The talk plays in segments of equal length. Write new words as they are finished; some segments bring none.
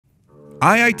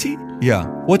IIT? Yeah.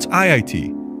 What's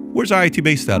IIT? Where's IIT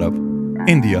based out of?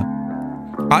 India.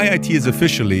 IIT is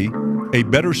officially a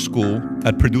better school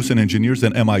at producing engineers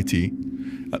than MIT.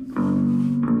 I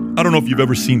don't know if you've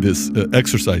ever seen this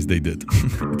exercise they did.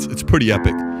 It's pretty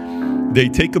epic. They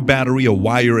take a battery, a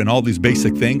wire, and all these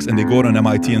basic things, and they go to an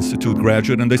MIT Institute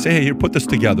graduate, and they say, hey, here, put this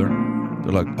together.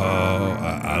 They're like,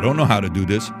 I don't know how to do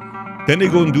this. Then they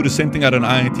go and do the same thing at an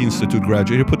IIT Institute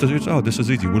graduate. Here, put this, oh, this is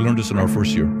easy. We learned this in our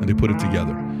first year. And they put it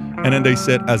together. And then they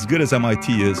said, as good as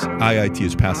MIT is, IIT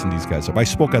is passing these guys up. I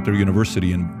spoke at their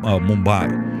university in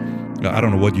Mumbai. I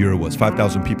don't know what year it was.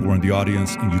 5,000 people were in the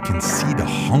audience, and you can see the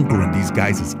hunger in these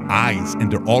guys' eyes,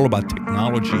 and they're all about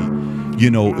technology, you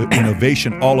know,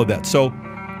 innovation, all of that. So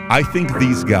I think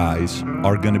these guys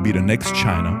are going to be the next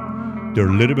China. They're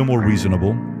a little bit more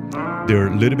reasonable. They're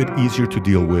a little bit easier to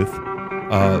deal with.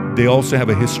 They also have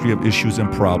a history of issues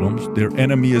and problems. Their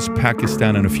enemy is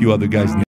Pakistan and a few other guys.